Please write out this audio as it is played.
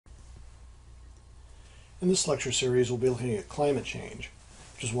In this lecture series, we'll be looking at climate change,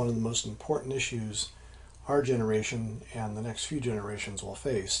 which is one of the most important issues our generation and the next few generations will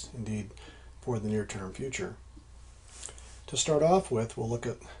face, indeed, for the near-term future. To start off with, we'll look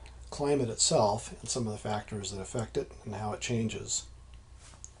at climate itself and some of the factors that affect it and how it changes.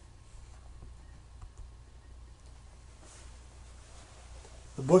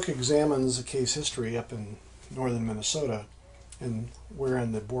 The book examines a case history up in northern Minnesota and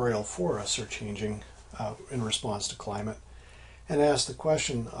wherein the boreal forests are changing in response to climate, and asks the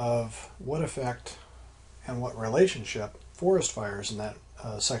question of what effect and what relationship forest fires in that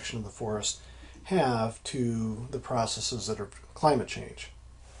section of the forest have to the processes that are climate change.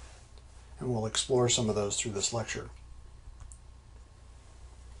 And we'll explore some of those through this lecture.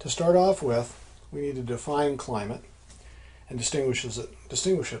 To start off with, we need to define climate and distinguish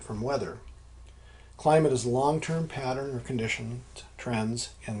it from weather. Climate is a long-term pattern or condition, trends,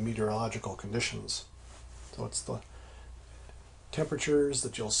 and meteorological conditions. So it's the temperatures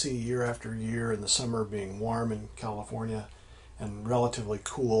that you'll see year after year in the summer being warm in California and relatively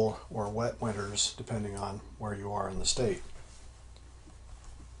cool or wet winters depending on where you are in the state.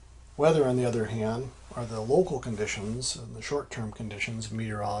 Weather, on the other hand, are the local conditions and the short-term conditions,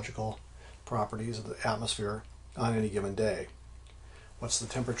 meteorological properties of the atmosphere on any given day. What's the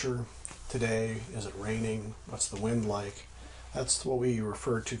temperature today? Is it raining? What's the wind like? That's what we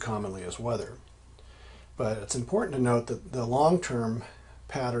refer to commonly as weather. But it's important to note that the long-term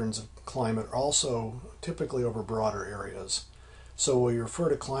patterns of climate are also typically over broader areas. So when we refer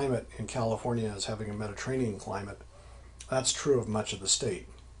to climate in California as having a Mediterranean climate, that's true of much of the state.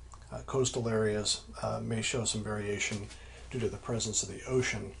 Coastal areas may show some variation due to the presence of the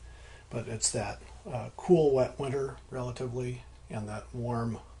ocean, but it's that cool, wet winter relatively, and that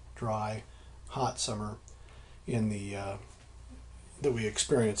warm, dry, hot summer in the that we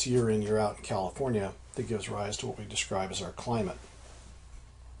experience year in, year out in California that gives rise to what we describe as our climate.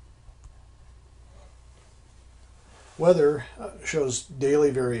 Weather shows daily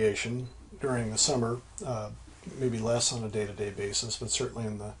variation during the summer, maybe less on a day-to-day basis, but certainly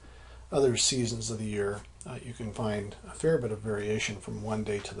in the other seasons of the year, you can find a fair bit of variation from one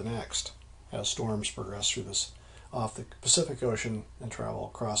day to the next as storms progress through this off the Pacific Ocean and travel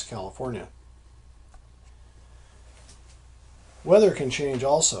across California. Weather can change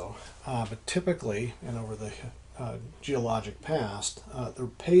also, but typically, and over the geologic past,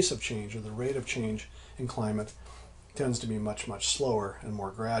 the pace of change or the rate of change in climate tends to be much, much slower and more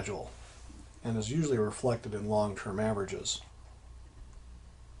gradual, and is usually reflected in long-term averages.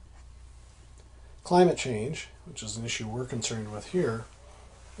 Climate change, which is an issue we're concerned with here,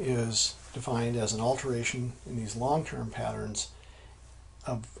 is defined as an alteration in these long-term patterns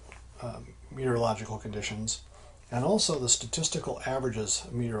of meteorological conditions and also the statistical averages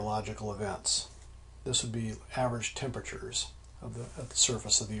of meteorological events. This would be average temperatures at the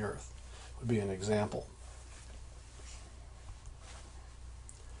surface of the Earth, would be an example.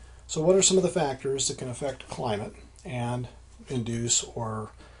 So what are some of the factors that can affect climate and induce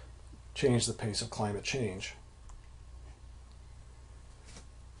or change the pace of climate change?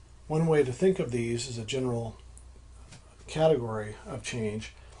 One way to think of these as a general category of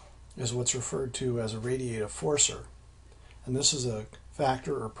change is what's referred to as a radiative forcer. And this is a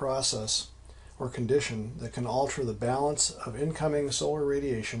factor or process or condition that can alter the balance of incoming solar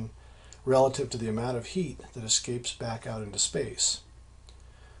radiation relative to the amount of heat that escapes back out into space.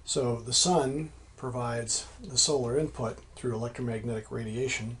 So the sun provides the solar input through electromagnetic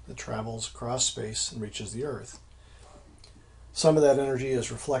radiation that travels across space and reaches the Earth. Some of that energy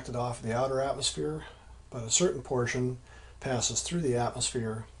is reflected off the outer atmosphere, but a certain portion passes through the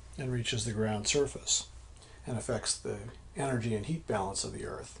atmosphere and reaches the ground surface and affects the energy and heat balance of the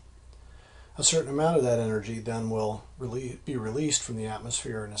Earth. A certain amount of that energy then will be released from the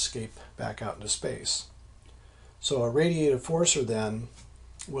atmosphere and escape back out into space. So a radiative forcer then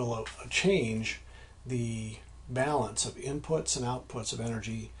will change the balance of inputs and outputs of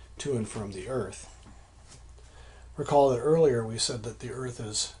energy to and from the Earth. Recall that earlier we said that the Earth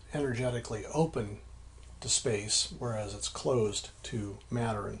is energetically open to space, whereas it's closed to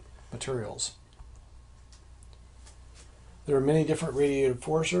matter and materials. There are many different radiative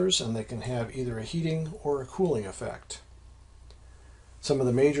forcers, and they can have either a heating or a cooling effect. Some of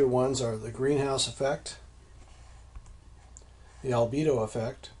the major ones are the greenhouse effect, the albedo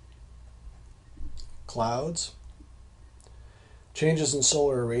effect, clouds, changes in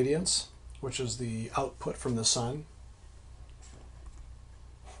solar irradiance, which is the output from the sun,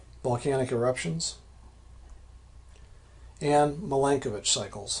 volcanic eruptions, and Milankovitch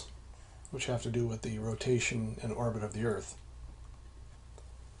cycles, which have to do with the rotation and orbit of the Earth.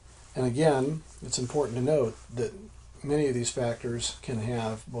 And again, it's important to note that many of these factors can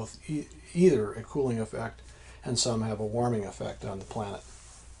have both either a cooling effect and some have a warming effect on the planet.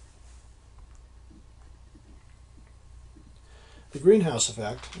 The greenhouse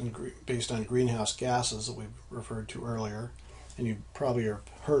effect, based on greenhouse gases that we've referred to earlier, and you probably have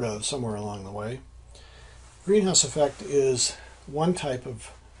heard of somewhere along the way. Greenhouse effect is one type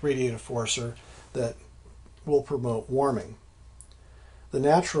of radiative forcer that will promote warming. The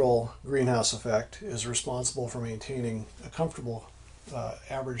natural greenhouse effect is responsible for maintaining a comfortable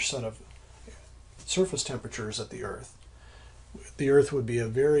average set of surface temperatures at the Earth. The Earth would be a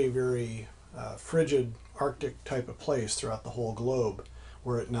very, very frigid Arctic type of place throughout the whole globe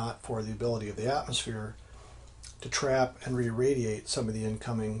were it not for the ability of the atmosphere to trap and re-radiate some of the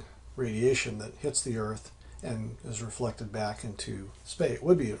incoming radiation that hits the Earth and is reflected back into space,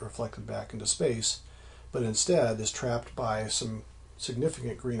 would be reflected back into space, but instead is trapped by some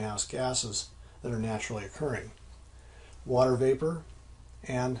significant greenhouse gases that are naturally occurring. Water vapor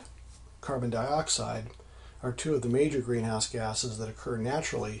and carbon dioxide are two of the major greenhouse gases that occur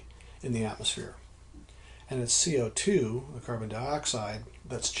naturally in the atmosphere. And it's CO2, the carbon dioxide,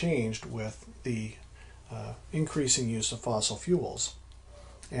 that's changed with the increasing use of fossil fuels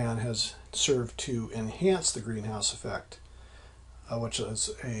and has served to enhance the greenhouse effect, which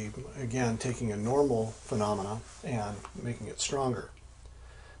is, again, taking a normal phenomena and making it stronger.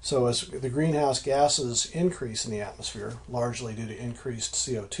 So as the greenhouse gases increase in the atmosphere, largely due to increased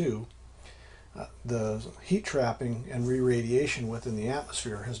CO2, the heat trapping and re-radiation within the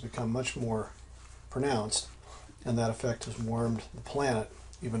atmosphere has become much more pronounced, and that effect has warmed the planet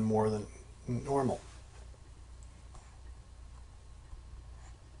even more than normal.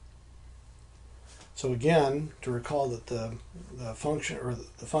 So again, to recall that the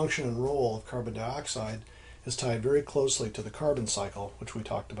function and role of carbon dioxide is tied very closely to the carbon cycle, which we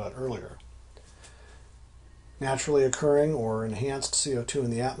talked about earlier. Naturally occurring or enhanced CO2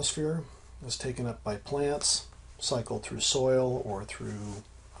 in the atmosphere is taken up by plants, cycled through soil or through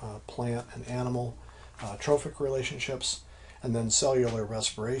plant and animal trophic relationships, and then cellular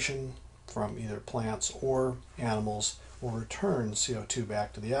respiration from either plants or animals will return CO2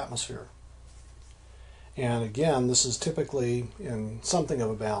 back to the atmosphere. And again, this is typically in something of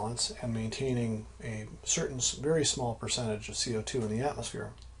a balance and maintaining a certain very small percentage of CO2 in the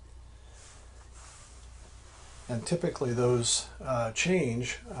atmosphere. And typically those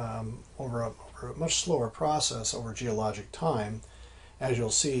change over a much slower process over geologic time, as you'll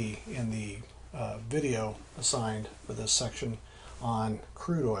see in the video assigned for this section on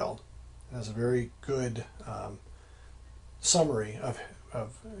crude oil. It has a very good summary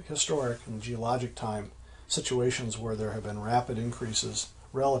of historic and geologic time situations where there have been rapid increases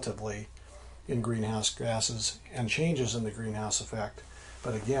relatively in greenhouse gases and changes in the greenhouse effect.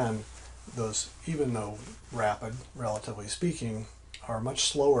 But again, those, even though rapid, relatively speaking, are much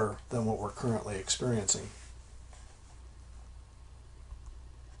slower than what we're currently experiencing.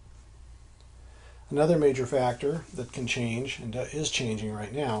 Another major factor that can change, and is changing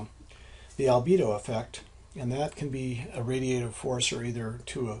right now, the albedo effect, and that can be a radiative forcer either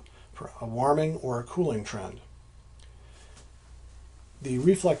to a warming or a cooling trend. The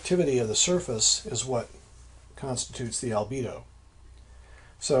reflectivity of the surface is what constitutes the albedo.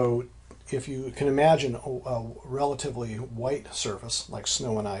 So if you can imagine a relatively white surface like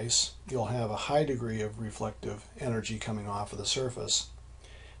snow and ice, you'll have a high degree of reflective energy coming off of the surface.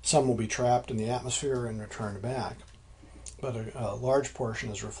 Some will be trapped in the atmosphere and returned back, but a large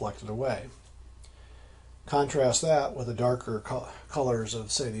portion is reflected away. Contrast that with the darker colors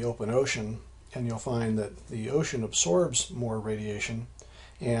of, say, the open ocean, and you'll find that the ocean absorbs more radiation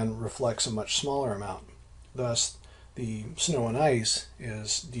and reflects a much smaller amount. Thus, the snow and ice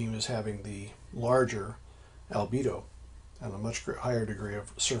is deemed as having the larger albedo and a much higher degree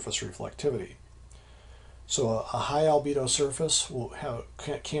of surface reflectivity. So a high albedo surface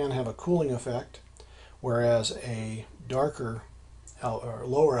can have a cooling effect, whereas a darker or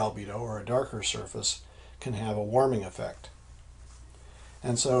lower albedo or a darker surface can have a warming effect.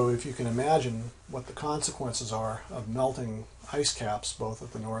 And so if you can imagine what the consequences are of melting ice caps both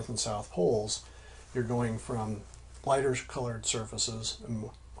at the north and south poles, you're going from lighter colored surfaces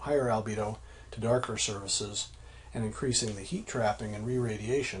and higher albedo to darker surfaces and increasing the heat trapping and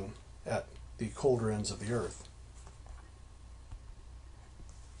re-radiation at the colder ends of the Earth.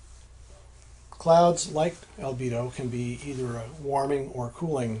 Clouds, like albedo, can be either a warming or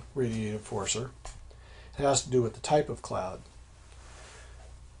cooling radiative forcer. It has to do with the type of cloud.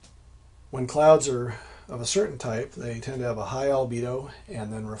 When clouds are of a certain type, they tend to have a high albedo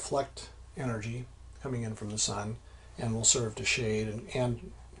and then reflect energy coming in from the sun and will serve to shade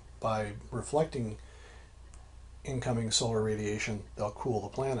and by reflecting incoming solar radiation, they'll cool the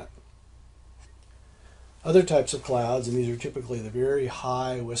planet. Other types of clouds, and these are typically the very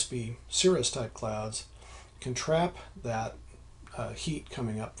high, wispy cirrus type clouds, can trap that heat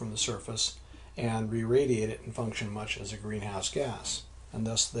coming up from the surface and re-radiate it and function much as a greenhouse gas. And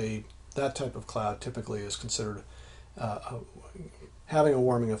thus that type of cloud typically is considered having a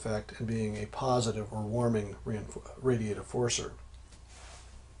warming effect and being a positive or warming radiative forcer.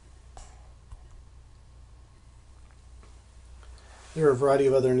 There are a variety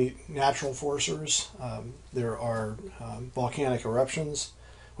of other natural forcers. There are volcanic eruptions,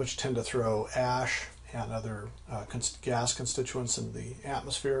 which tend to throw ash and other gas constituents into the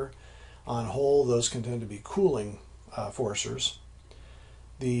atmosphere. On whole, those can tend to be cooling forcers.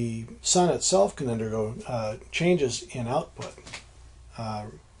 The sun itself can undergo changes in output,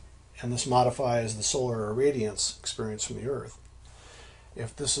 and this modifies the solar irradiance experienced from the Earth.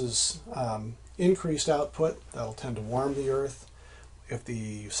 If this is increased output, that'll tend to warm the Earth. If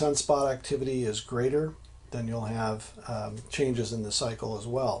the sunspot activity is greater, then you'll have changes in the cycle as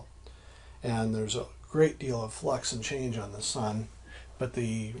well. And there's a great deal of flux and change on the sun, but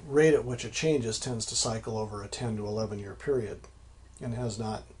the rate at which it changes tends to cycle over a 10 to 11 year period and has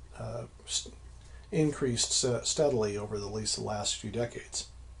not increased steadily over at least the last few decades.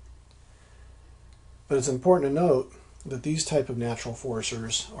 But it's important to note that these type of natural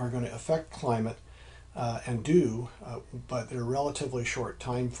forcers are going to affect climate and do, but they're a relatively short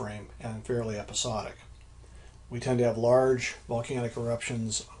time frame and fairly episodic. We tend to have large volcanic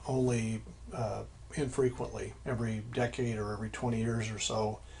eruptions only infrequently. Every decade or every 20 years or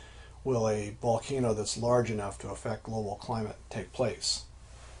so will a volcano that's large enough to affect global climate take place.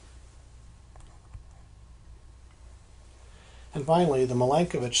 And finally, the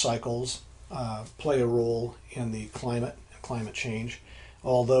Milankovitch cycles play a role in the climate change,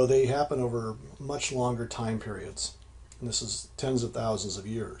 although they happen over much longer time periods. And this is tens of thousands of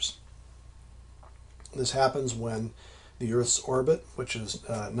years. This happens when the Earth's orbit, which is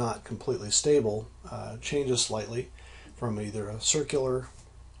not completely stable, changes slightly from either a circular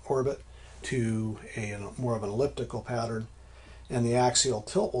orbit to a more of an elliptical pattern, and the axial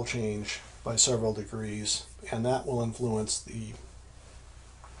tilt will change by several degrees, and that will influence the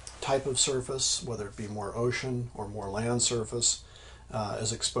type of surface, whether it be more ocean or more land surface,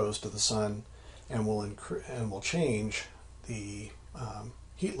 is exposed to the sun, and will change the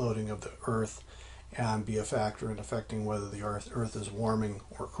heat loading of the Earth and be a factor in affecting whether the Earth is warming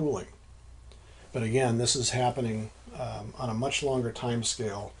or cooling. But again, this is happening on a much longer time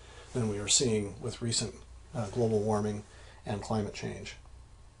scale than we are seeing with recent global warming and climate change.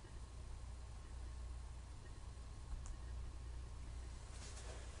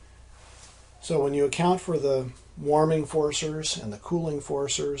 So when you account for the warming forcers and the cooling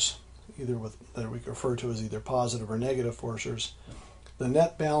forcers, that we refer to as either positive or negative forcers, the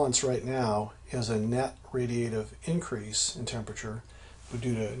net balance right now is a net radiative increase in temperature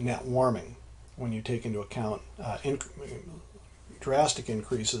due to net warming. When you take into account drastic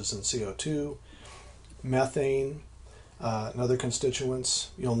increases in CO2, methane, and other constituents,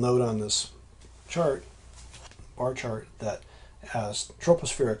 you'll note on this chart, bar chart, that as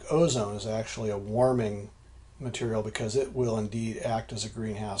tropospheric ozone is actually a warming material because it will indeed act as a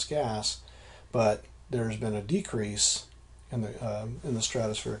greenhouse gas, but there's been a decrease in the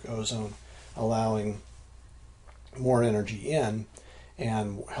stratospheric ozone, allowing more energy in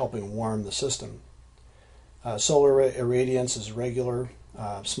and helping warm the system. Solar irradiance is regular,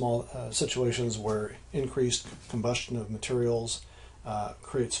 small situations where increased combustion of materials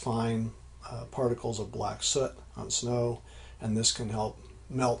creates fine particles of black soot on snow, and this can help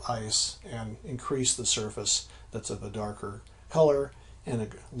melt ice and increase the surface that's of a darker color and a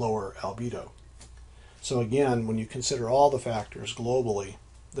lower albedo. So again, when you consider all the factors globally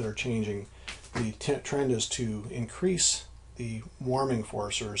that are changing, the trend is to increase the warming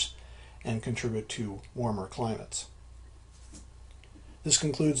forcers and contribute to warmer climates. This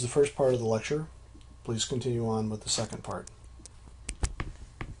concludes the first part of the lecture. Please continue on with the second part.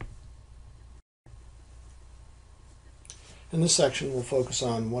 In this section, we'll focus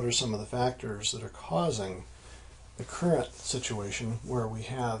on what are some of the factors that are causing the current situation where we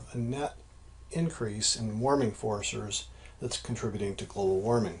have a net increase in warming forcers that's contributing to global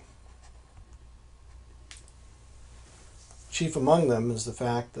warming. Chief among them is the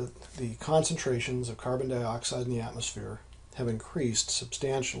fact that the concentrations of carbon dioxide in the atmosphere have increased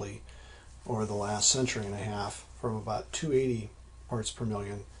substantially over the last century and a half, from about 280 parts per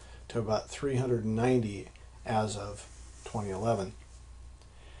million to about 390 as of 2011.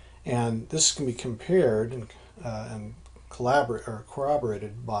 And this can be compared and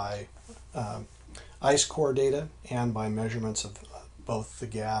corroborated by ice core data and by measurements of both the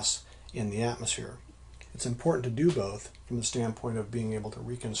gas in the atmosphere. It's important to do both from the standpoint of being able to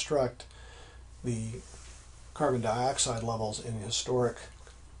reconstruct the carbon dioxide levels in historic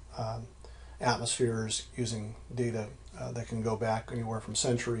atmospheres using data that can go back anywhere from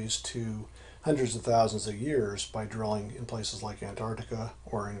centuries to hundreds of thousands of years by drilling in places like Antarctica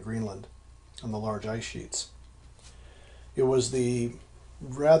or in Greenland on the large ice sheets. It was very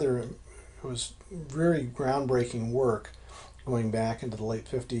groundbreaking work going back into the late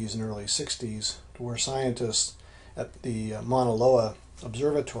 50s and early 60s, to where scientists at the Mauna Loa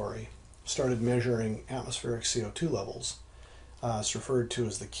Observatory started measuring atmospheric CO2 levels. It's referred to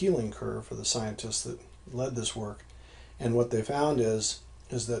as the Keeling curve for the scientists that led this work. And what they found is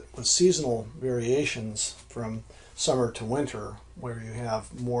that with seasonal variations from summer to winter, where you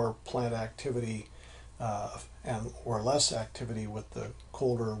have more plant activity or less activity with the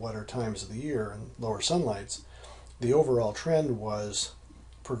colder, wetter times of the year and lower sunlights, the overall trend was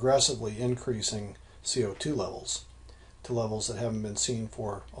progressively increasing CO2 levels to levels that haven't been seen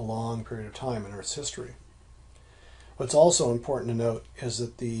for a long period of time in Earth's history. What's also important to note is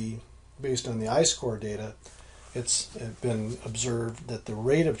that based on the ice core data, it's been observed that the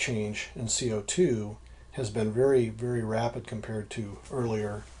rate of change in CO2 has been very, very rapid compared to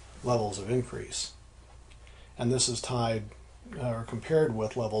earlier levels of increase. And this is tied or compared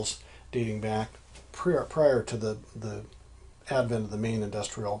with levels dating back prior to the advent of the main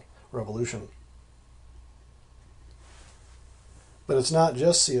industrial revolution. But it's not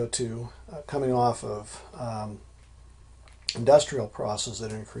just CO2 coming off of industrial process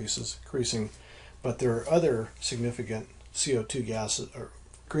that increasing, but there are other significant CO2 gases or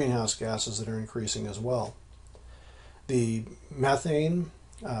greenhouse gases that are increasing as well. The methane,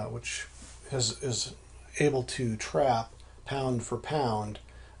 which is able to trap pound for pound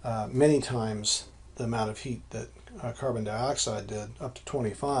many times the amount of heat that carbon dioxide did, up to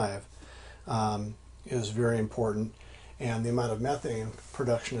 25, is very important. And the amount of methane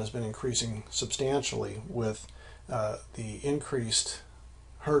production has been increasing substantially with the increased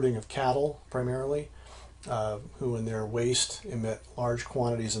herding of cattle, primarily, who in their waste emit large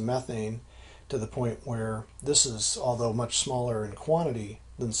quantities of methane, to the point where this is, although much smaller in quantity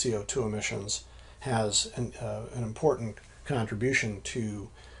than CO2 emissions, has an important contribution to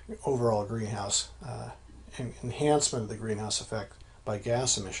overall greenhouse enhancement of the greenhouse effect by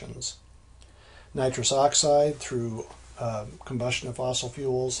gas emissions. Nitrous oxide through combustion of fossil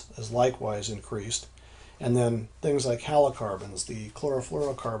fuels is likewise increased. And then things like halocarbons, the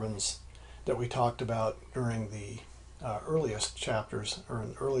chlorofluorocarbons that we talked about during the earliest chapters or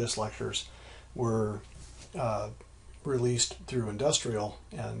in earliest lectures, were released through industrial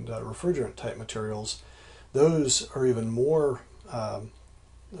and refrigerant type materials. Those are even more,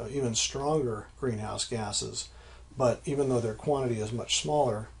 even stronger greenhouse gases, but even though their quantity is much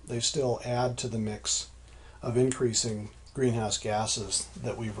smaller, they still add to the mix of increasing greenhouse gases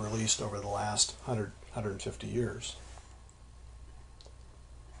that we've released over the last 150 years.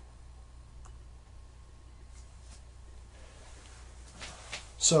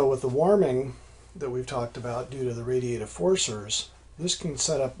 So with the warming that we've talked about due to the radiative forcers, this can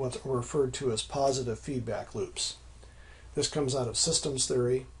set up what's referred to as positive feedback loops. This comes out of systems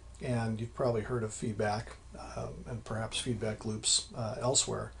theory, and you've probably heard of feedback and perhaps feedback loops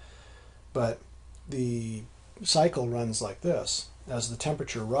elsewhere. But the cycle runs like this. As the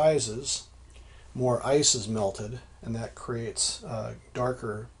temperature rises, more ice is melted, and that creates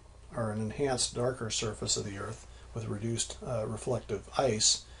darker or an enhanced darker surface of the Earth with reduced reflective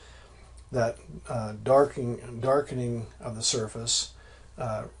ice. That darkening of the surface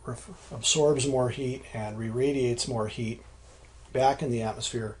absorbs more heat and re-radiates more heat back in the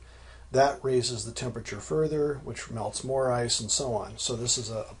atmosphere. That raises the temperature further, which melts more ice, and so on. So this is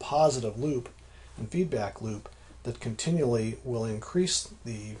a positive loop and feedback loop that continually will increase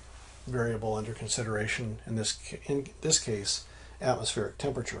the variable under consideration, in this case, atmospheric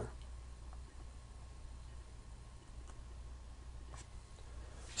temperature.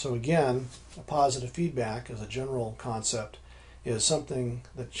 So again, a positive feedback as a general concept is something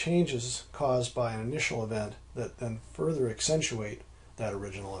that changes caused by an initial event that then further accentuate that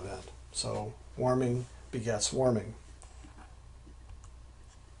original event. So warming begets warming.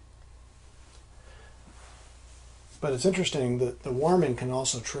 But it's interesting that the warming can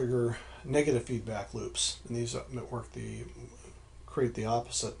also trigger negative feedback loops, and these create the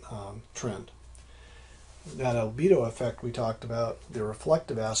opposite trend. That albedo effect we talked about, the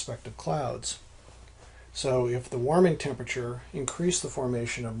reflective aspect of clouds. So if the warming temperature increased the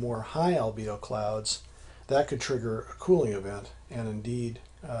formation of more high albedo clouds, that could trigger a cooling event and indeed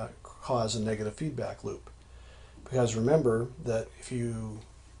cause a negative feedback loop. Because remember that if you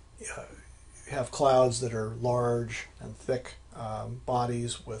have clouds that are large and thick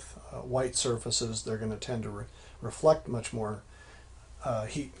bodies with white surfaces, they're going to tend to reflect much more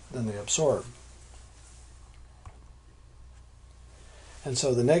heat than they absorb. And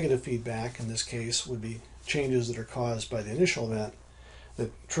so the negative feedback in this case would be changes that are caused by the initial event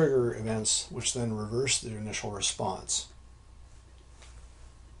that trigger events which then reverse the initial response.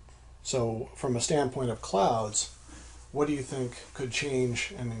 So from a standpoint of clouds, what do you think could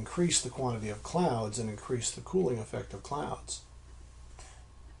change and increase the quantity of clouds and increase the cooling effect of clouds?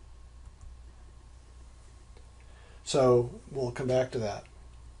 So we'll come back to that.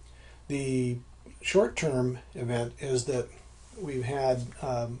 The short-term event is that we've had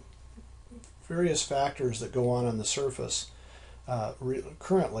various factors that go on the surface.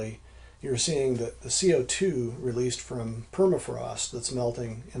 Currently, you're seeing that the CO2 released from permafrost that's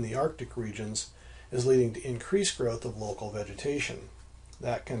melting in the Arctic regions is leading to increased growth of local vegetation.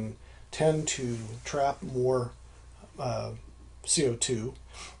 That can tend to trap more CO2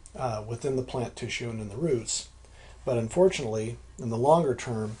 within the plant tissue and in the roots. But unfortunately, in the longer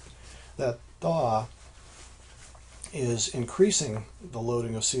term, that thaw is increasing the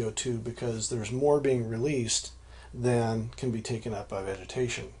loading of CO2 because there's more being released than can be taken up by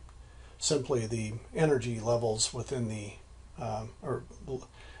vegetation. Simply the energy levels within the or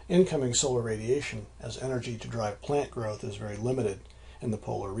incoming solar radiation as energy to drive plant growth is very limited in the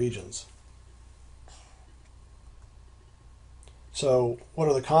polar regions. So what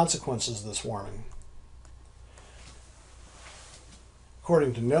are the consequences of this warming?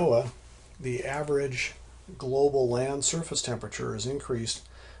 According to NOAA, the average global land surface temperature is increased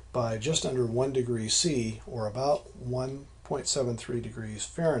by just under 1 degree C, or about 1.73 degrees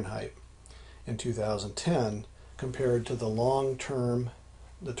Fahrenheit in 2010, compared to the long-term,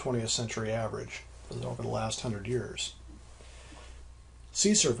 the 20th century average over the last 100 years.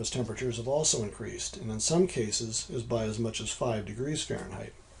 Sea surface temperatures have also increased, and in some cases is by as much as 5 degrees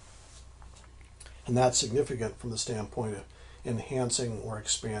Fahrenheit. And that's significant from the standpoint of enhancing or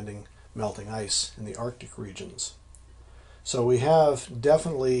expanding melting ice in the Arctic regions. So we have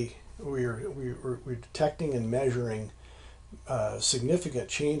definitely, we're detecting and measuring significant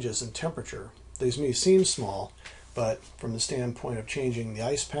changes in temperature. These may seem small, but from the standpoint of changing the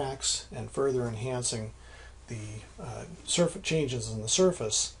ice packs and further enhancing the changes in the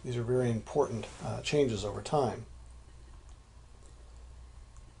surface, these are very important changes over time.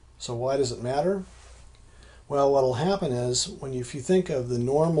 So why does it matter? Well, what will happen is if you think of the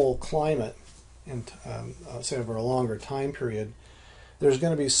normal climate, and say over a longer time period, there's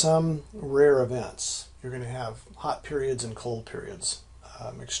going to be some rare events. You're going to have hot periods and cold periods,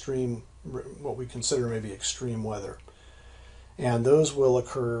 extreme, what we consider maybe extreme weather. And those will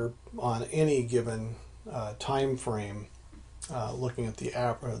occur on any given time frame, looking at the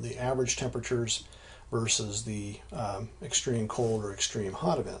average temperatures versus the extreme cold or extreme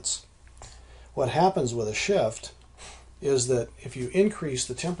hot events. What happens with a shift is that if you increase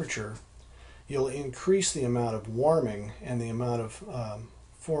the temperature, you'll increase the amount of warming, and the amount of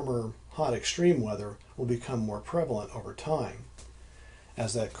former hot extreme weather will become more prevalent over time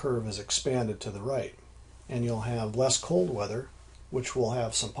as that curve is expanded to the right. And you'll have less cold weather, which will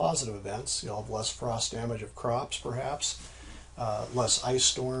have some positive events. You'll have less frost damage of crops, perhaps, less ice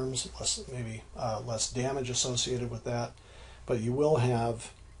storms, less damage associated with that. But you will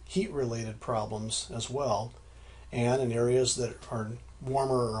have heat-related problems as well. And in areas that are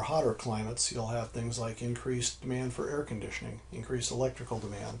warmer or hotter climates, you'll have things like increased demand for air conditioning, increased electrical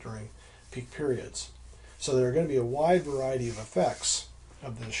demand during peak periods. So there are going to be a wide variety of effects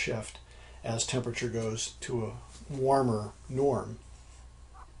of this shift as temperature goes to a warmer norm.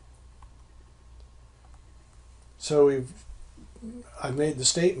 So I've made the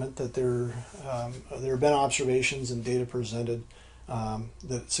statement that there have been observations and data presented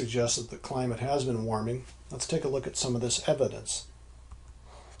that suggests that the climate has been warming. Let's take a look at some of this evidence.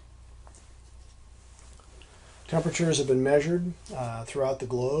 Temperatures have been measured throughout the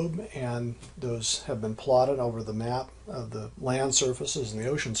globe, and those have been plotted over the map of the land surfaces and the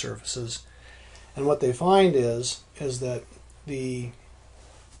ocean surfaces. And what they find is that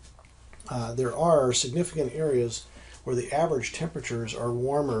there are significant areas where the average temperatures are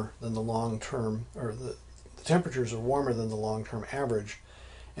warmer than the long-term, or the temperatures are warmer than the long-term average,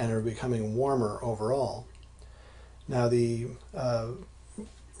 and are becoming warmer overall. Now, the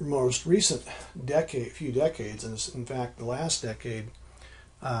most recent few decades, and in fact the last decade,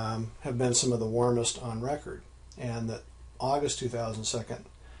 have been some of the warmest on record, and that August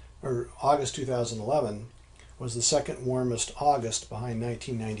 2011 was the second warmest August behind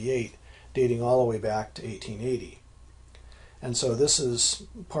 1998, dating all the way back to 1880. And so this is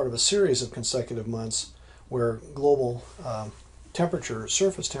part of a series of consecutive months where global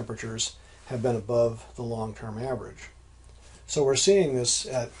surface temperatures have been above the long-term average. So we're seeing this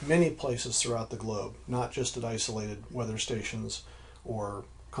at many places throughout the globe, not just at isolated weather stations or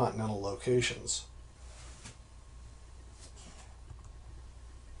continental locations.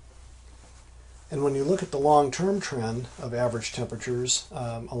 And when you look at the long-term trend of average temperatures,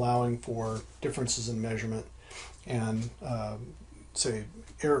 allowing for differences in measurement and, say,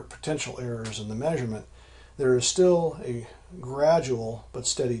 potential errors in the measurement, there is still a gradual but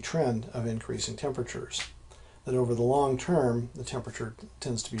steady trend of increasing temperatures. That over the long term, the temperature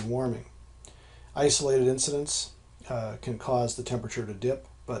tends to be warming. Isolated incidents can cause the temperature to dip,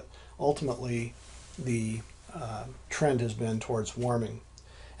 but ultimately the trend has been towards warming,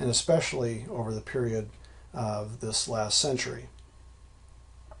 and especially over the period of this last century.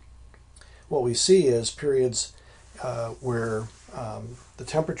 What we see is periods where the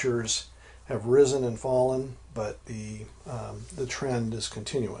temperatures have risen and fallen, but the trend is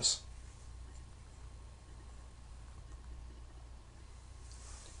continuous.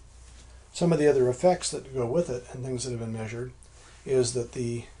 Some of the other effects that go with it and things that have been measured is that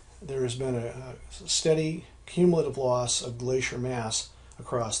there has been a steady cumulative loss of glacier mass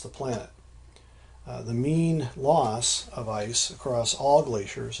across the planet. The mean loss of ice across all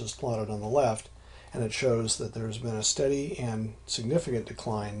glaciers is plotted on the left, and it shows that there's been a steady and significant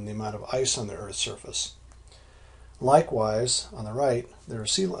decline in the amount of ice on the Earth's surface. Likewise, on the right,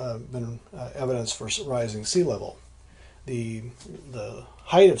 there's been evidence for rising sea level. The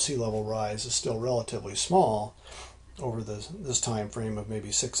height of sea level rise is still relatively small over this time frame of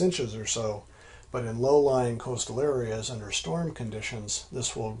maybe 6 inches or so, but in low-lying coastal areas under storm conditions,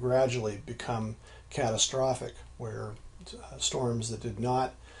 this will gradually become catastrophic, where storms that did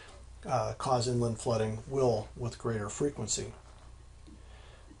not cause inland flooding will with greater frequency.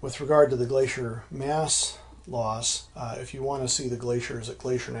 With regard to the glacier mass loss, if you want to see the glaciers at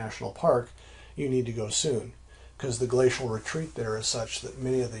Glacier National Park, you need to go soon, because the glacial retreat there is such that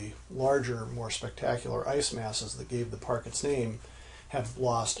many of the larger, more spectacular ice masses that gave the park its name have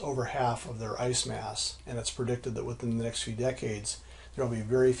lost over half of their ice mass, and it's predicted that within the next few decades there will be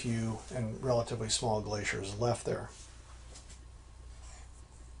very few and relatively small glaciers left there.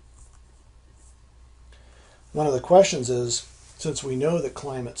 One of the questions is, since we know that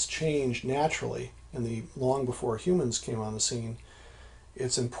climates change naturally long before humans came on the scene,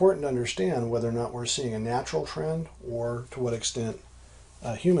 it's important to understand whether or not we're seeing a natural trend or to what extent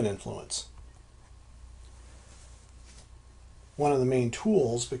human influence. One of the main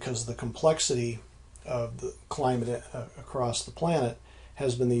tools, because of the complexity of the climate across the planet,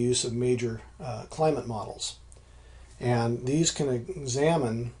 has been the use of major climate models. And these can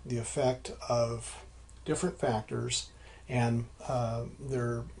examine the effect of different factors and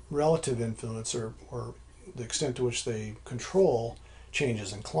their relative influence or the extent to which they control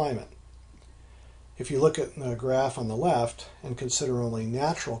changes in climate. If you look at the graph on the left and consider only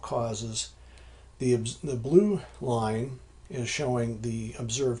natural causes, the blue line is showing the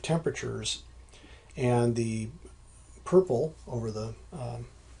observed temperatures, and the purple over the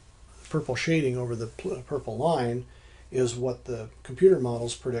purple shading over the purple line is what the computer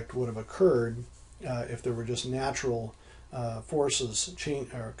models predict would have occurred if there were just natural forces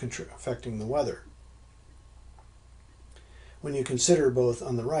affecting the weather. When you consider both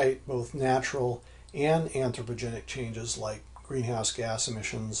on the right, both natural and anthropogenic changes like greenhouse gas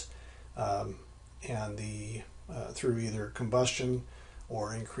emissions and through either combustion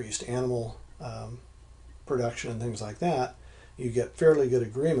or increased animal production and things like that, you get fairly good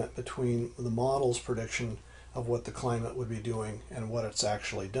agreement between the model's prediction of what the climate would be doing and what it's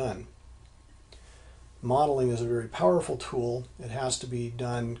actually done. Modeling is a very powerful tool. It has to be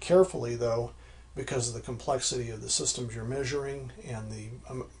done carefully, though, because of the complexity of the systems you're measuring and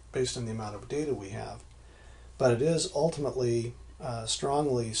based on the amount of data we have. But it is ultimately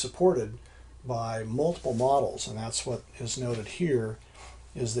strongly supported by multiple models, and that's what is noted here,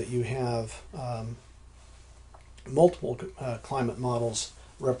 is that you have multiple climate models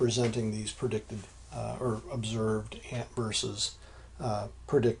representing these predicted or observed versus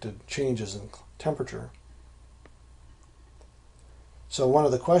predicted changes in temperature. So one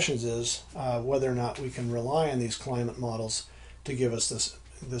of the questions is whether or not we can rely on these climate models to give us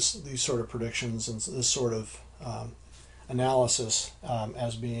these sort of predictions and this sort of analysis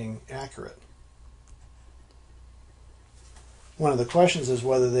as being accurate. One of the questions is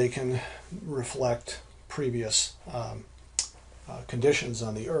whether they can reflect previous conditions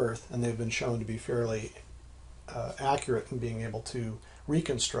on the Earth, and they've been shown to be fairly accurate in being able to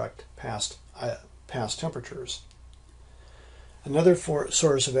reconstruct past temperatures. Another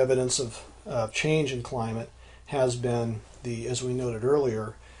source of evidence of change in climate has been as we noted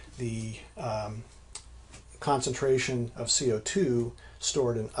earlier, the concentration of CO2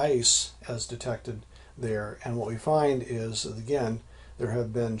 stored in ice as detected there. And what we find is, again, there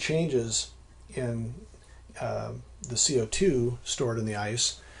have been changes in the CO2 stored in the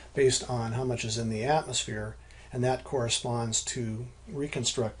ice based on how much is in the atmosphere, and that corresponds to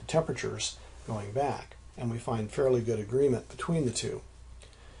reconstruct the temperatures going back. And we find fairly good agreement between the two.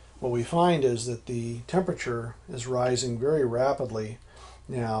 What we find is that the temperature is rising very rapidly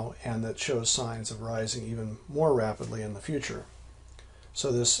now, and that shows signs of rising even more rapidly in the future.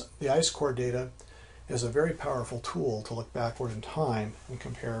 So the ice core data is a very powerful tool to look backward in time and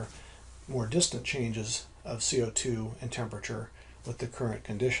compare more distant changes of CO2 and temperature with the current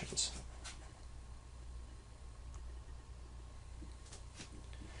conditions.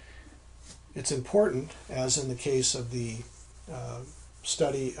 It's important, as in the case of the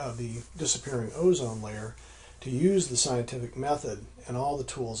study of the disappearing ozone layer, to use the scientific method and all the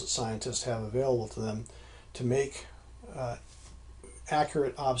tools that scientists have available to them to make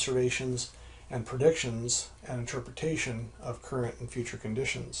accurate observations and predictions and interpretation of current and future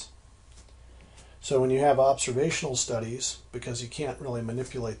conditions. So when you have observational studies, because you can't really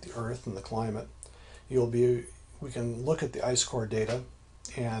manipulate the Earth and the climate, we can look at the ice core data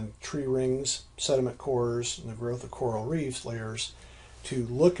and tree rings, sediment cores, and the growth of coral reefs layers to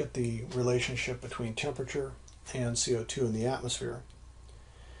look at the relationship between temperature and CO2 in the atmosphere.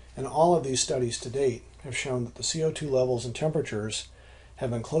 And all of these studies to date have shown that the CO2 levels and temperatures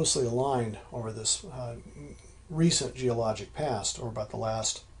have been closely aligned over this recent geologic past, or about the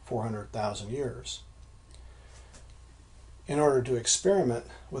last 400,000 years. In order to experiment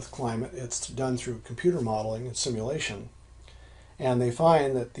with climate, it's done through computer modeling and simulation. And they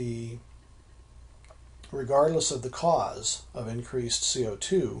find that regardless of the cause of increased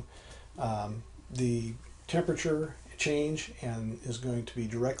CO2, the temperature change is going to be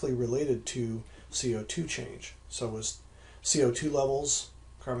directly related to CO2 change. So as CO2 levels,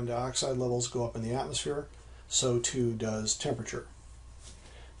 carbon dioxide levels go up in the atmosphere, so too does temperature.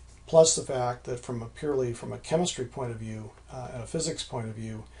 Plus the fact that purely from a chemistry point of view and a physics point of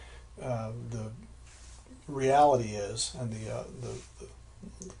view, the reality is, and the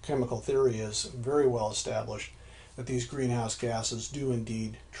chemical theory is very well established, that these greenhouse gases do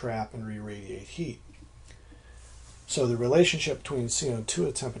indeed trap and re-radiate heat. So the relationship between CO2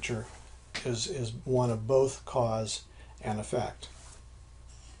 and temperature is one of both cause and effect.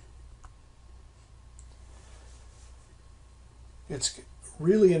 It's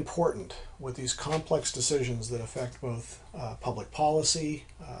really important with these complex decisions that affect both public policy,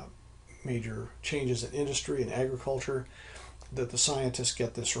 major changes in industry and agriculture, that the scientists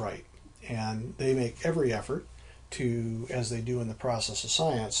get this right. And they make every effort to, as they do in the process of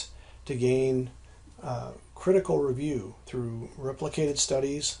science, to gain critical review through replicated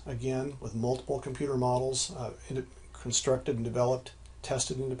studies, again, with multiple computer models constructed and developed,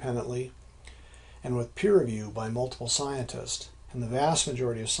 tested independently, and with peer review by multiple scientists. And the vast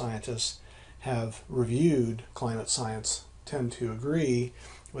majority of scientists have reviewed climate science, tend to agree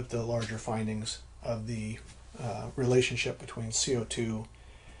with the larger findings of the relationship between CO2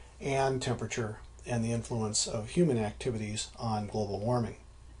 and temperature and the influence of human activities on global warming.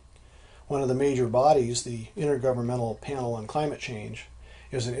 One of the major bodies, the Intergovernmental Panel on Climate Change,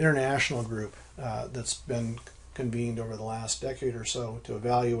 is an international group that's been convened over the last decade or so to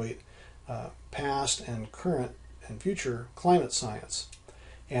evaluate past and current and future climate science,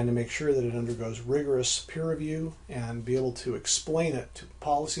 and to make sure that it undergoes rigorous peer review and be able to explain it to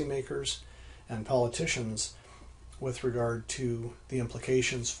policymakers and politicians with regard to the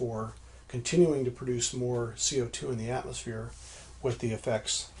implications for continuing to produce more CO2 in the atmosphere with the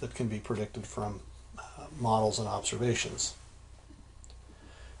effects that can be predicted from models and observations.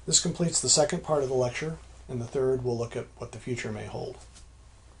 This completes the second part of the lecture, and the third we'll look at what the future may hold.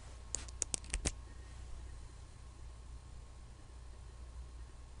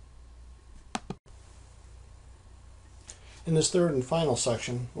 In this third and final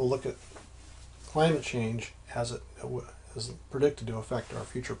section, we'll look at climate change as it is predicted to affect our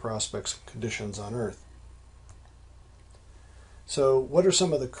future prospects and conditions on Earth. So what are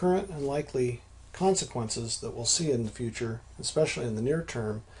some of the current and likely consequences that we'll see in the future, especially in the near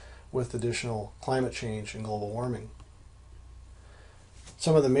term, with additional climate change and global warming?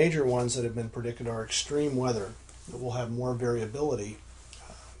 Some of the major ones that have been predicted are extreme weather, that will have more variability,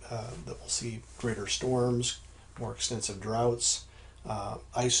 that we'll see greater storms, more extensive droughts,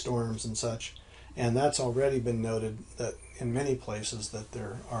 ice storms and such, And that's already been noted that in many places that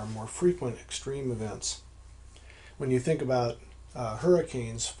there are more frequent extreme events. When you think about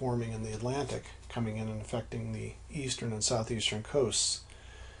hurricanes forming in the Atlantic, coming in and affecting the eastern and southeastern coasts,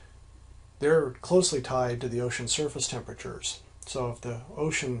 they're closely tied to the ocean surface temperatures. So if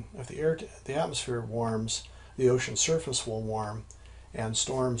the atmosphere warms, the ocean surface will warm, and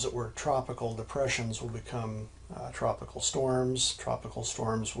storms that were tropical depressions will become tropical storms. Tropical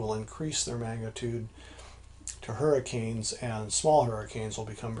storms will increase their magnitude to hurricanes, and small hurricanes will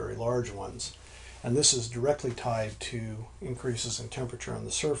become very large ones. And this is directly tied to increases in temperature on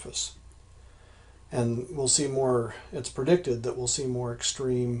the surface. And we'll see more, it's predicted that we'll see more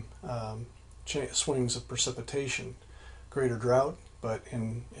extreme swings of precipitation, greater drought, but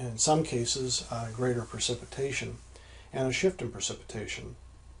in some cases greater precipitation, and a shift in precipitation.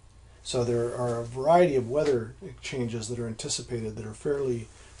 So there are a variety of weather changes that are anticipated that are fairly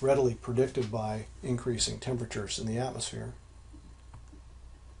readily predicted by increasing temperatures in the atmosphere.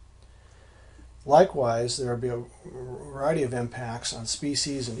 Likewise, there will be a variety of impacts on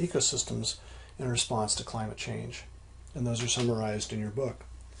species and ecosystems in response to climate change, and those are summarized in your book.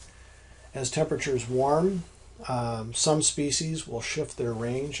 As temperatures warm, some species will shift their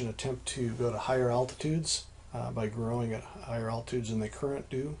range and attempt to go to higher altitudes by growing at higher altitudes than they currently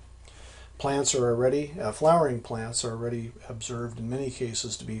do. Flowering plants are already observed in many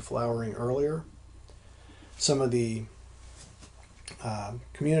cases to be flowering earlier. Some of the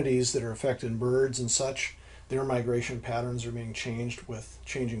communities that are affected, birds and such, their migration patterns are being changed with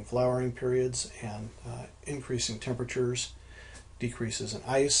changing flowering periods and increasing temperatures, decreases in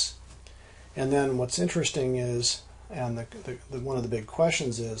ice. And then what's interesting is, and one of the big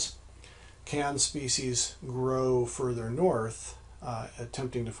questions is, can species grow further north,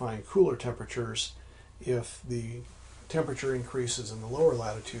 attempting to find cooler temperatures if the temperature increases in the lower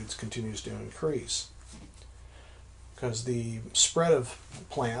latitudes continues to increase? Because the spread of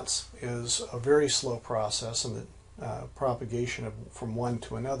plants is a very slow process, and the propagation from one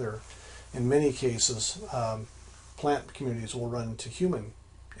to another, in many cases, plant communities will run into human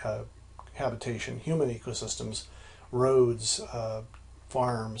habitation, human ecosystems, roads,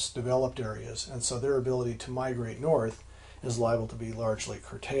 farms, developed areas, and so their ability to migrate north is liable to be largely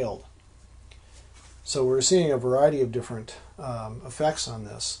curtailed. So we're seeing a variety of different effects on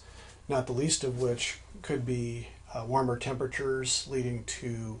this, not the least of which could be warmer temperatures leading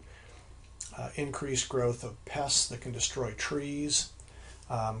to increased growth of pests that can destroy trees,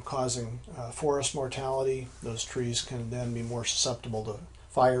 causing forest mortality. Those trees can then be more susceptible to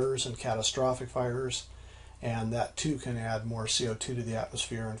fires and catastrophic fires, and that too can add more CO2 to the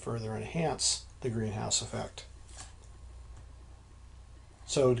atmosphere and further enhance the greenhouse effect.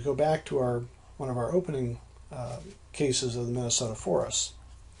 So to go back to one of our opening cases of the Minnesota forests,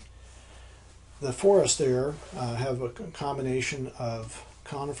 the forests there have a combination of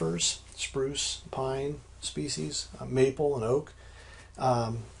conifers, spruce, pine species, maple and oak.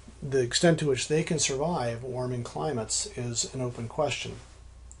 The extent to which they can survive warming climates is an open question.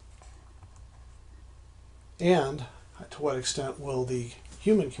 And to what extent will the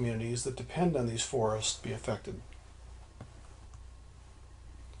human communities that depend on these forests be affected?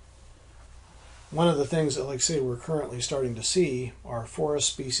 One of the things that, like I say, we're currently starting to see are forest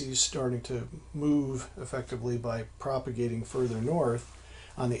species starting to move effectively by propagating further north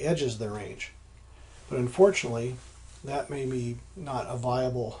on the edges of their range. But unfortunately, that may be not a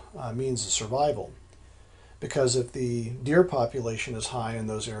viable means of survival, because if the deer population is high in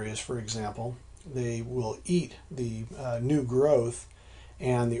those areas, for example, they will eat the new growth,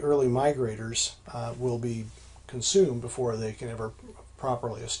 and the early migrators will be consumed before they can ever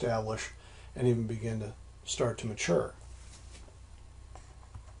properly establish and even begin to start to mature.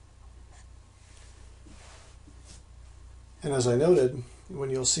 And as I noted, when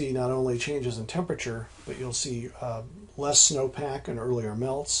you'll see not only changes in temperature, but you'll see less snowpack and earlier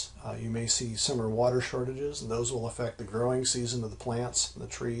melts. You may see summer water shortages, and those will affect the growing season of the plants and the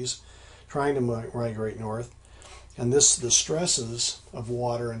trees trying to migrate north. And the stresses of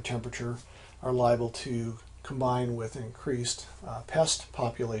water and temperature are liable to combine with increased pest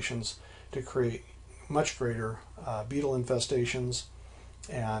populations to create much greater beetle infestations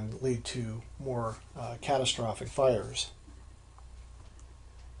and lead to more catastrophic fires.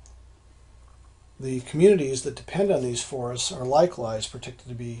 The communities that depend on these forests are likewise predicted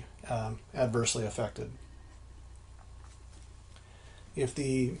to be adversely affected. If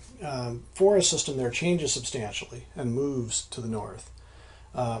the forest system there changes substantially and moves to the north,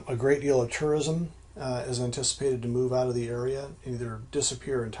 a great deal of tourism is anticipated to move out of the area, either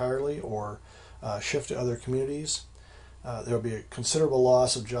disappear entirely or shift to other communities. There will be a considerable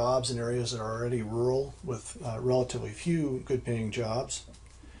loss of jobs in areas that are already rural with relatively few good-paying jobs.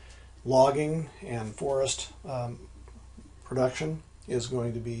 Logging and forest production is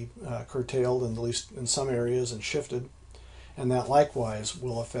going to be curtailed, at least in some areas, and shifted, and that likewise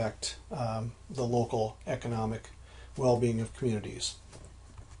will affect the local economic well-being of communities.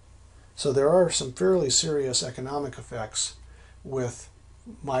 So there are some fairly serious economic effects with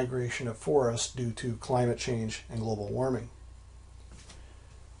migration of forests due to climate change and global warming.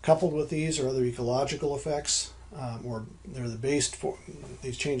 Coupled with these are other ecological effects,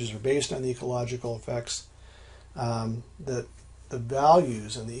 these changes are based on the ecological effects, that the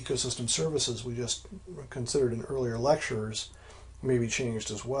values and the ecosystem services we just considered in earlier lectures may be changed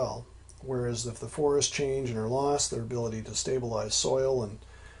as well. Whereas if the forests change and are lost, their ability to stabilize soil and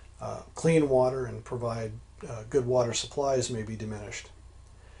clean water and provide good water supplies may be diminished.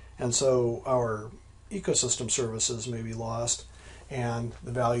 And so our ecosystem services may be lost, and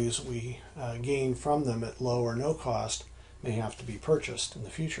the values we gain from them at low or no cost may have to be purchased in the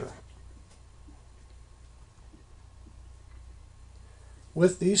future.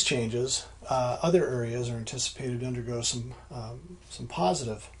 With these changes, other areas are anticipated to undergo some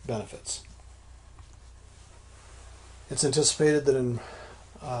positive benefits. It's anticipated that in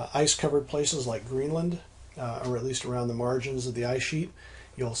ice-covered places like Greenland, or at least around the margins of the ice sheet,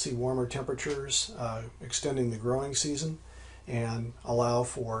 you'll see warmer temperatures extending the growing season and allow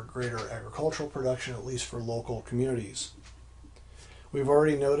for greater agricultural production, at least for local communities. We've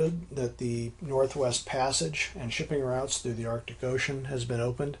already noted that the Northwest Passage and shipping routes through the Arctic Ocean has been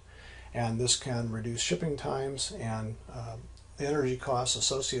opened, and this can reduce shipping times and the energy costs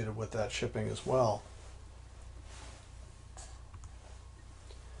associated with that shipping as well.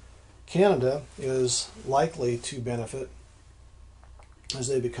 Canada is likely to benefit as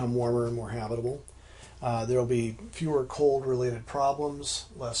they become warmer and more habitable. There will be fewer cold-related problems,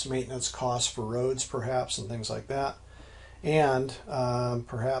 less maintenance costs for roads perhaps, and things like that, and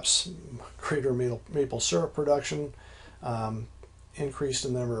perhaps greater maple syrup production, increased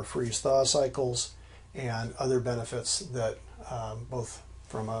in the number of freeze-thaw cycles, and other benefits that both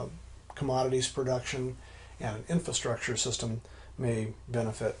from a commodities production and an infrastructure system may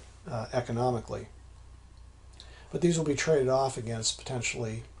benefit economically. But these will be traded off against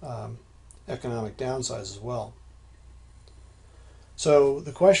potentially economic downsides as well. So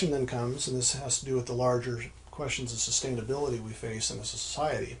the question then comes, and this has to do with the larger questions of sustainability we face in a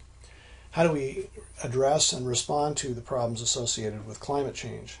society. How do we address and respond to the problems associated with climate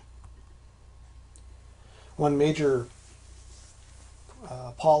change? One major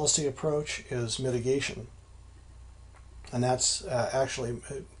policy approach is mitigation. And that's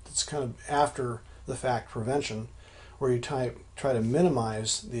it's kind of after the fact prevention, where you try to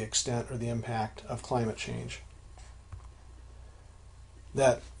minimize the extent or the impact of climate change.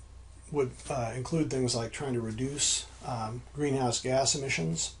 That would include things like trying to reduce greenhouse gas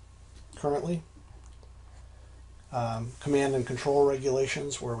emissions currently, command and control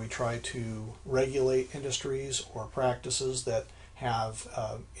regulations, where we try to regulate industries or practices that have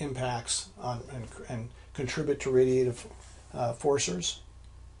impacts on and contribute to radiative forcers.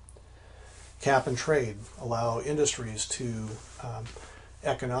 Cap and trade, allow industries to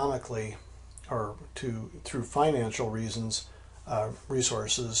economically or through financial resources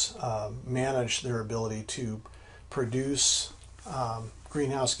manage their ability to produce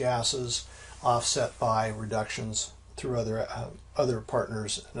greenhouse gases offset by reductions through other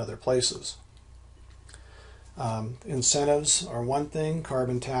partners and other places. Incentives are one thing,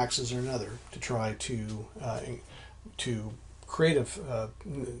 carbon taxes are another, to try to create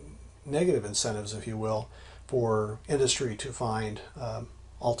negative incentives, if you will, for industry to find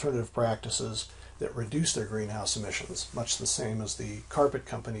alternative practices that reduce their greenhouse emissions, much the same as the carpet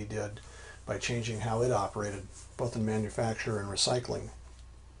company did by changing how it operated, both in manufacture and recycling.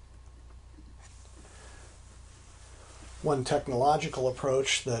 One technological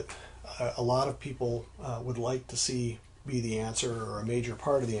approach that a lot of people would like to see be the answer, or a major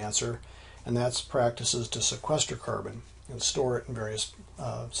part of the answer, and that's practices to sequester carbon and store it in various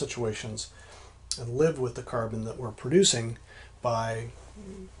situations and live with the carbon that we're producing by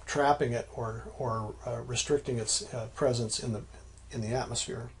trapping it or restricting its presence in the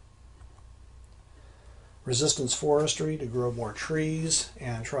atmosphere. Resistance forestry, to grow more trees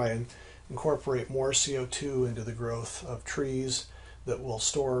and try and incorporate more CO2 into the growth of trees that will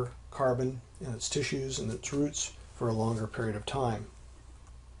store carbon in its tissues and its roots for a longer period of time.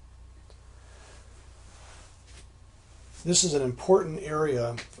 This is an important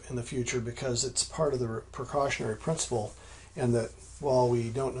area in the future because it's part of the precautionary principle, and that while we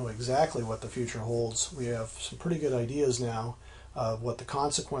don't know exactly what the future holds, we have some pretty good ideas now of what the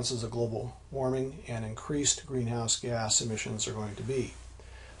consequences of global warming and increased greenhouse gas emissions are going to be.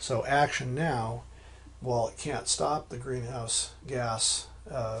 So action now, while it can't stop the greenhouse gas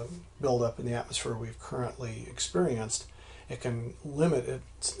buildup in the atmosphere we've currently experienced, it can limit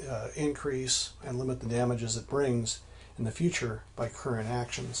its increase and limit the damages it brings in the future by current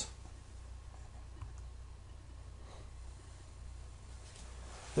actions.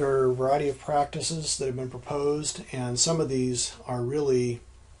 There are a variety of practices that have been proposed, and some of these are really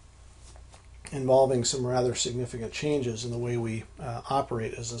involving some rather significant changes in the way we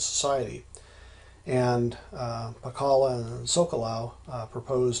operate as a society. And Pacala and Socolow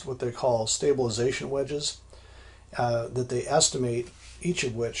proposed what they call stabilization wedges, that they estimate each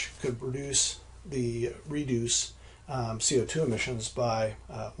of which could reduce CO2 emissions by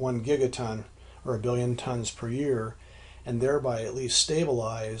 1 gigaton or 1 billion tons per year, and thereby at least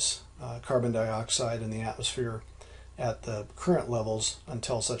stabilize carbon dioxide in the atmosphere at the current levels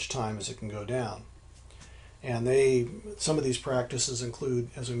until such time as it can go down. And some of these practices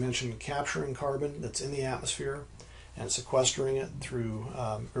include, as we mentioned, capturing carbon that's in the atmosphere and sequestering it through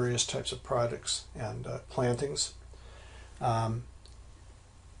various types of products and plantings. A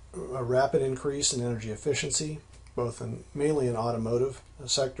rapid increase in energy efficiency, mainly in automotive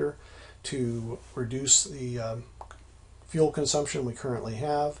sector, to reduce the fuel consumption we currently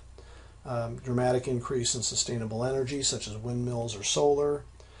have. Dramatic increase in sustainable energy, such as windmills or solar.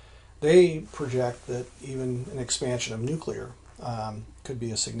 They project that even an expansion of nuclear could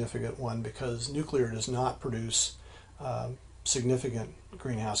be a significant one, because nuclear does not produce significant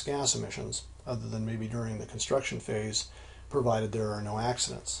greenhouse gas emissions, other than maybe during the construction phase, provided there are no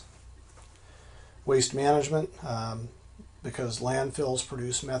accidents. Waste management, because landfills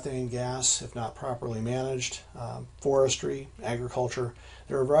produce methane gas if not properly managed. Forestry, agriculture.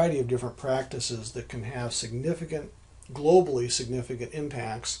 There are a variety of different practices that can have globally significant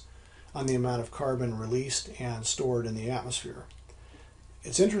impacts on the amount of carbon released and stored in the atmosphere.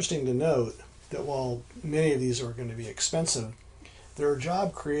 It's interesting to note that while many of these are going to be expensive, there are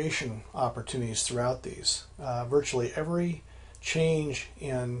job creation opportunities throughout these. Virtually every change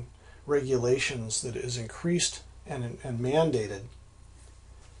in regulations that is increased and mandated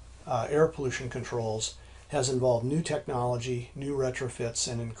air pollution controls has involved new technology, new retrofits,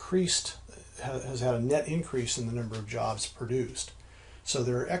 and has had a net increase in the number of jobs produced. So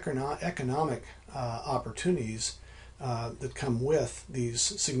there are economic opportunities that come with these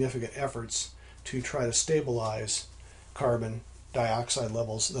significant efforts to try to stabilize carbon dioxide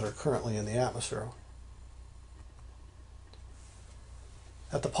levels that are currently in the atmosphere.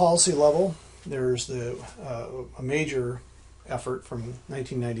 At the policy level, there's a major effort from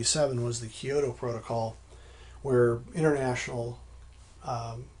 1997 was the Kyoto Protocol, where international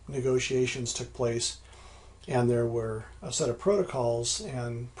negotiations took place, and there were a set of protocols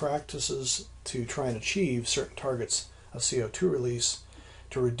and practices to try and achieve certain targets of CO2 release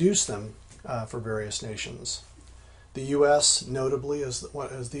to reduce them for various nations. The U.S., notably, as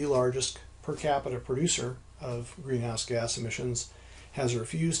the largest per capita producer of greenhouse gas emissions, has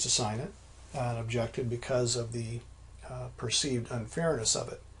refused to sign it and objected because of the perceived unfairness of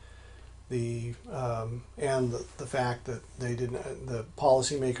it. And the fact that the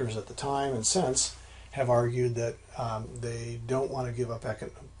policymakers at the time and since have argued that they don't want to give up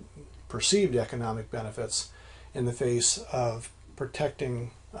perceived economic benefits in the face of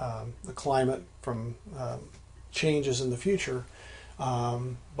protecting the climate from changes in the future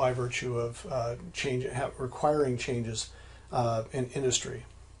by virtue of requiring changes in industry.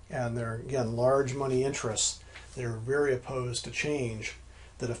 And there are, again, large money interests that are very opposed to change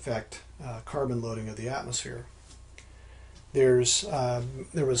that affect carbon loading of the atmosphere. There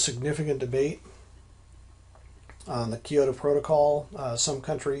was significant debate on the Kyoto Protocol. Some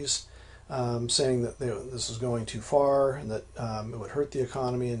countries saying that this is going too far and that it would hurt the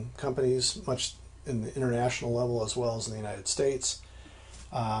economy and companies, much in the international level as well as in the United States.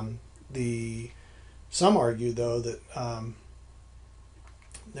 Some argued, though, that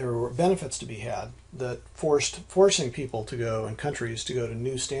there were benefits to be had, that forcing people to go and countries to go to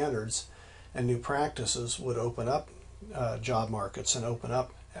new standards and new practices would open up job markets and open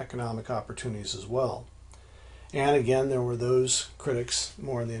up economic opportunities as well. And again, there were those critics,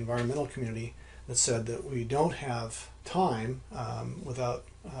 more in the environmental community, that said that we don't have time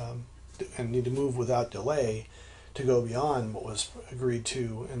and need to move without delay to go beyond what was agreed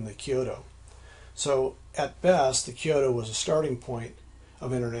to in the Kyoto. So at best, the Kyoto was a starting point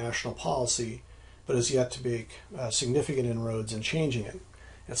of international policy, but has yet to make significant inroads in changing it.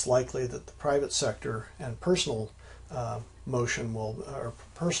 It's likely that the private sector and personal motion will, or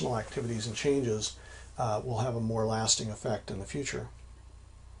personal activities and changes will have a more lasting effect in the future.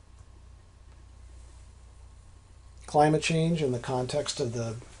 Climate change, in the context of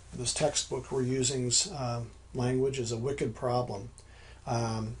this textbook we're using's language, is a wicked problem.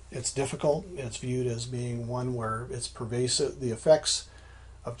 It's difficult. It's viewed as being one where it's pervasive. The effects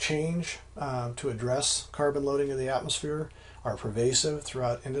of change to address carbon loading of the atmosphere are pervasive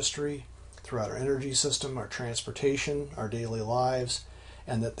throughout industry, throughout our energy system, our transportation, our daily lives,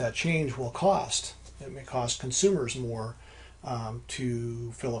 and that change will cost. It may cost consumers more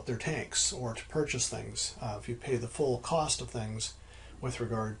to fill up their tanks or to purchase things. If you pay the full cost of things with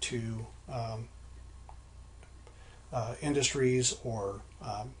regard to industries or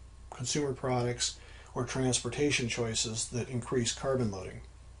consumer products or transportation choices that increase carbon loading.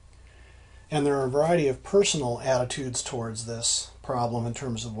 And there are a variety of personal attitudes towards this problem in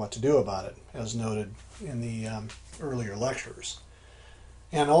terms of what to do about it, as noted in the earlier lectures.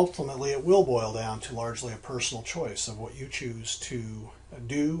 And ultimately it will boil down to largely a personal choice of what you choose to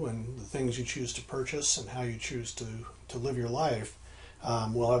do, and the things you choose to purchase and how you choose to live your life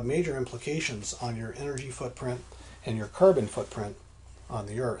will have major implications on your energy footprint and your carbon footprint on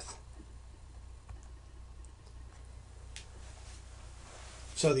the earth.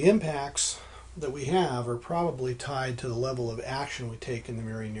 So the impacts that we have are probably tied to the level of action we take in the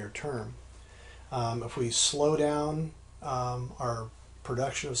very near term. If we slow down our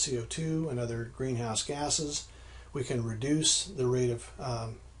production of CO2 and other greenhouse gases, we can reduce the rate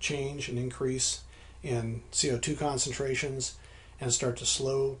of change and increase in CO2 concentrations and start to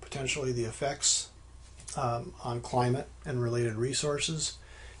slow potentially the effects on climate and related resources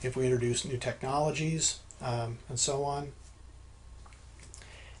if we introduce new technologies and so on.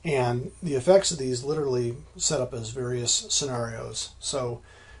 And the effects of these literally set up as various scenarios. So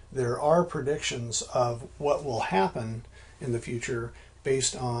there are predictions of what will happen in the future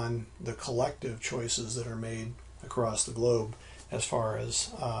based on the collective choices that are made across the globe as far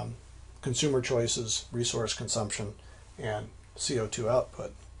as consumer choices, resource consumption, and CO2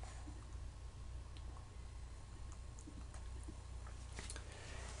 output.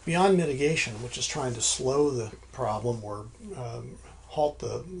 Beyond mitigation, which is trying to slow the problem or halt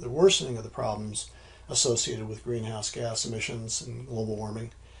the worsening of the problems associated with greenhouse gas emissions and global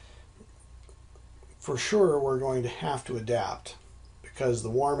warming, for sure we're going to have to adapt, because the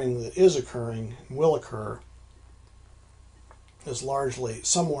warming that is occurring and will occur is largely,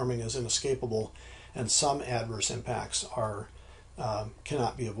 some warming is inescapable and some adverse impacts are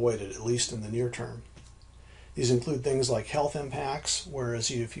cannot be avoided, at least in the near term. These include things like health impacts, whereas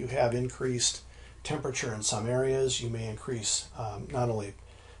if you have increased temperature in some areas, you may increase not only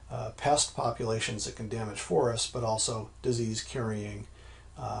pest populations that can damage forests, but also disease-carrying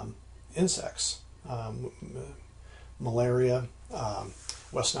insects, malaria,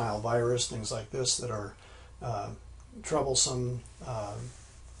 West Nile virus, things like this that are troublesome,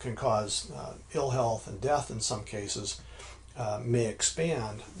 can cause ill health and death in some cases, may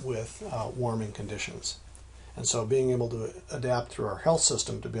expand with warming conditions. And so being able to adapt through our health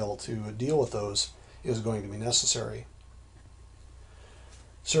system to be able to deal with those is going to be necessary.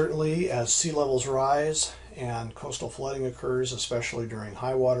 Certainly, as sea levels rise and coastal flooding occurs, especially during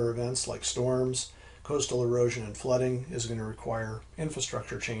high water events like storms, coastal erosion and flooding is going to require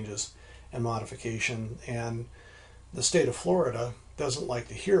infrastructure changes and modification. And the state of Florida doesn't like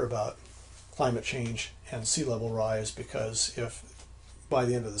to hear about climate change and sea level rise, because if by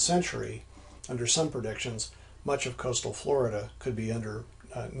the end of the century, under some predictions, much of coastal Florida could be under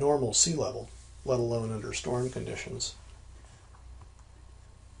normal sea level, let alone under storm conditions.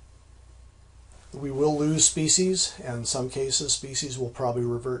 We will lose species, and in some cases species will probably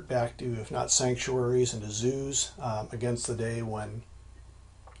revert back to, if not sanctuaries, into zoos against the day when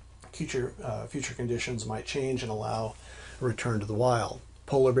future conditions might change and allow a return to the wild.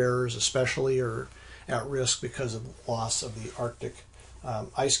 Polar bears especially are at risk because of loss of the Arctic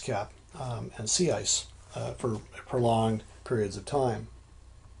ice cap and sea ice for prolonged periods of time.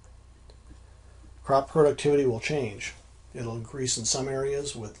 Crop productivity will change. It'll increase in some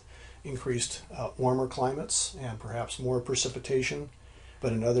areas with increased warmer climates and perhaps more precipitation,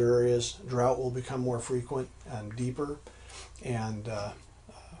 but in other areas drought will become more frequent and deeper, and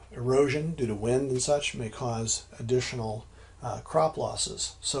erosion due to wind and such may cause additional crop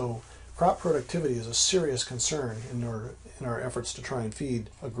losses. So crop productivity is a serious concern in our efforts to try and feed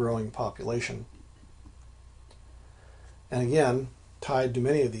a growing population. And again, tied to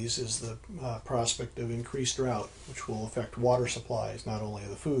many of these is the prospect of increased drought, which will affect water supplies, not only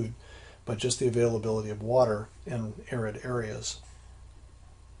the food, but just the availability of water in arid areas.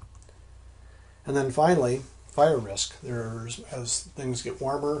 And then finally, fire risk. As things get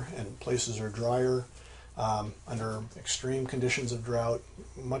warmer and places are drier, under extreme conditions of drought,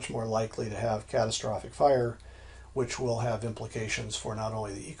 much more likely to have catastrophic fire, which will have implications for not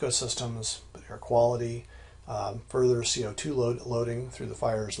only the ecosystems, but air quality, further CO2 loading through the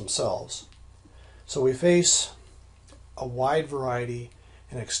fires themselves. So we face a wide variety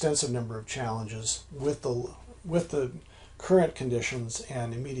and extensive number of challenges with the current conditions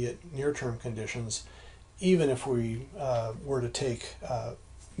and immediate near-term conditions. Even if we were to take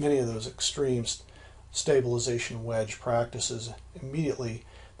many of those extreme stabilization wedge practices immediately,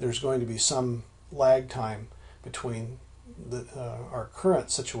 there's going to be some lag time between our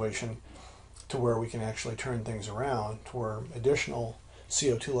current situation to where we can actually turn things around, to where additional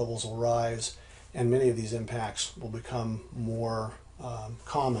CO2 levels will rise, and many of these impacts will become more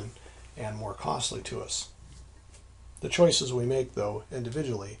common and more costly to us. The choices we make, though,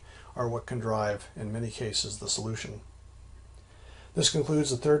 individually, are what can drive, in many cases, the solution. This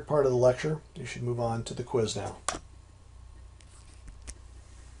concludes the third part of the lecture. You should move on to the quiz now.